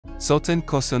Sultan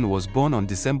Kösen was born on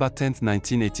December 10,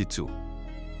 1982.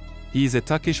 He is a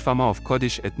Turkish farmer of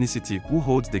Kurdish ethnicity who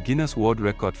holds the Guinness World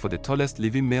Record for the tallest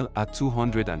living male at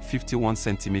 251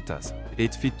 centimeters,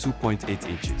 8 feet 2.8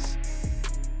 inches.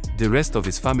 The rest of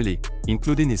his family,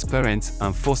 including his parents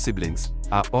and 4 siblings,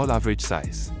 are all average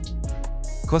size.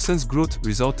 Kösen's growth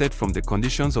resulted from the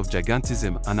conditions of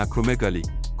gigantism and acromegaly,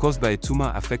 caused by a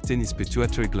tumor affecting his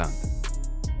pituitary gland.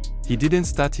 He didn't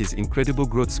start his incredible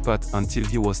growth spurt until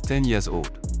he was 10 years old.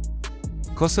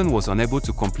 Kösen was unable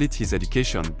to complete his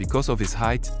education because of his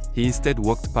height. He instead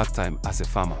worked part-time as a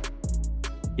farmer.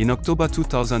 In October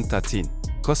 2013,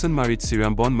 Kösen married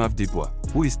Syrian-born Mavdibois,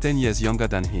 who is 10 years younger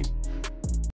than him.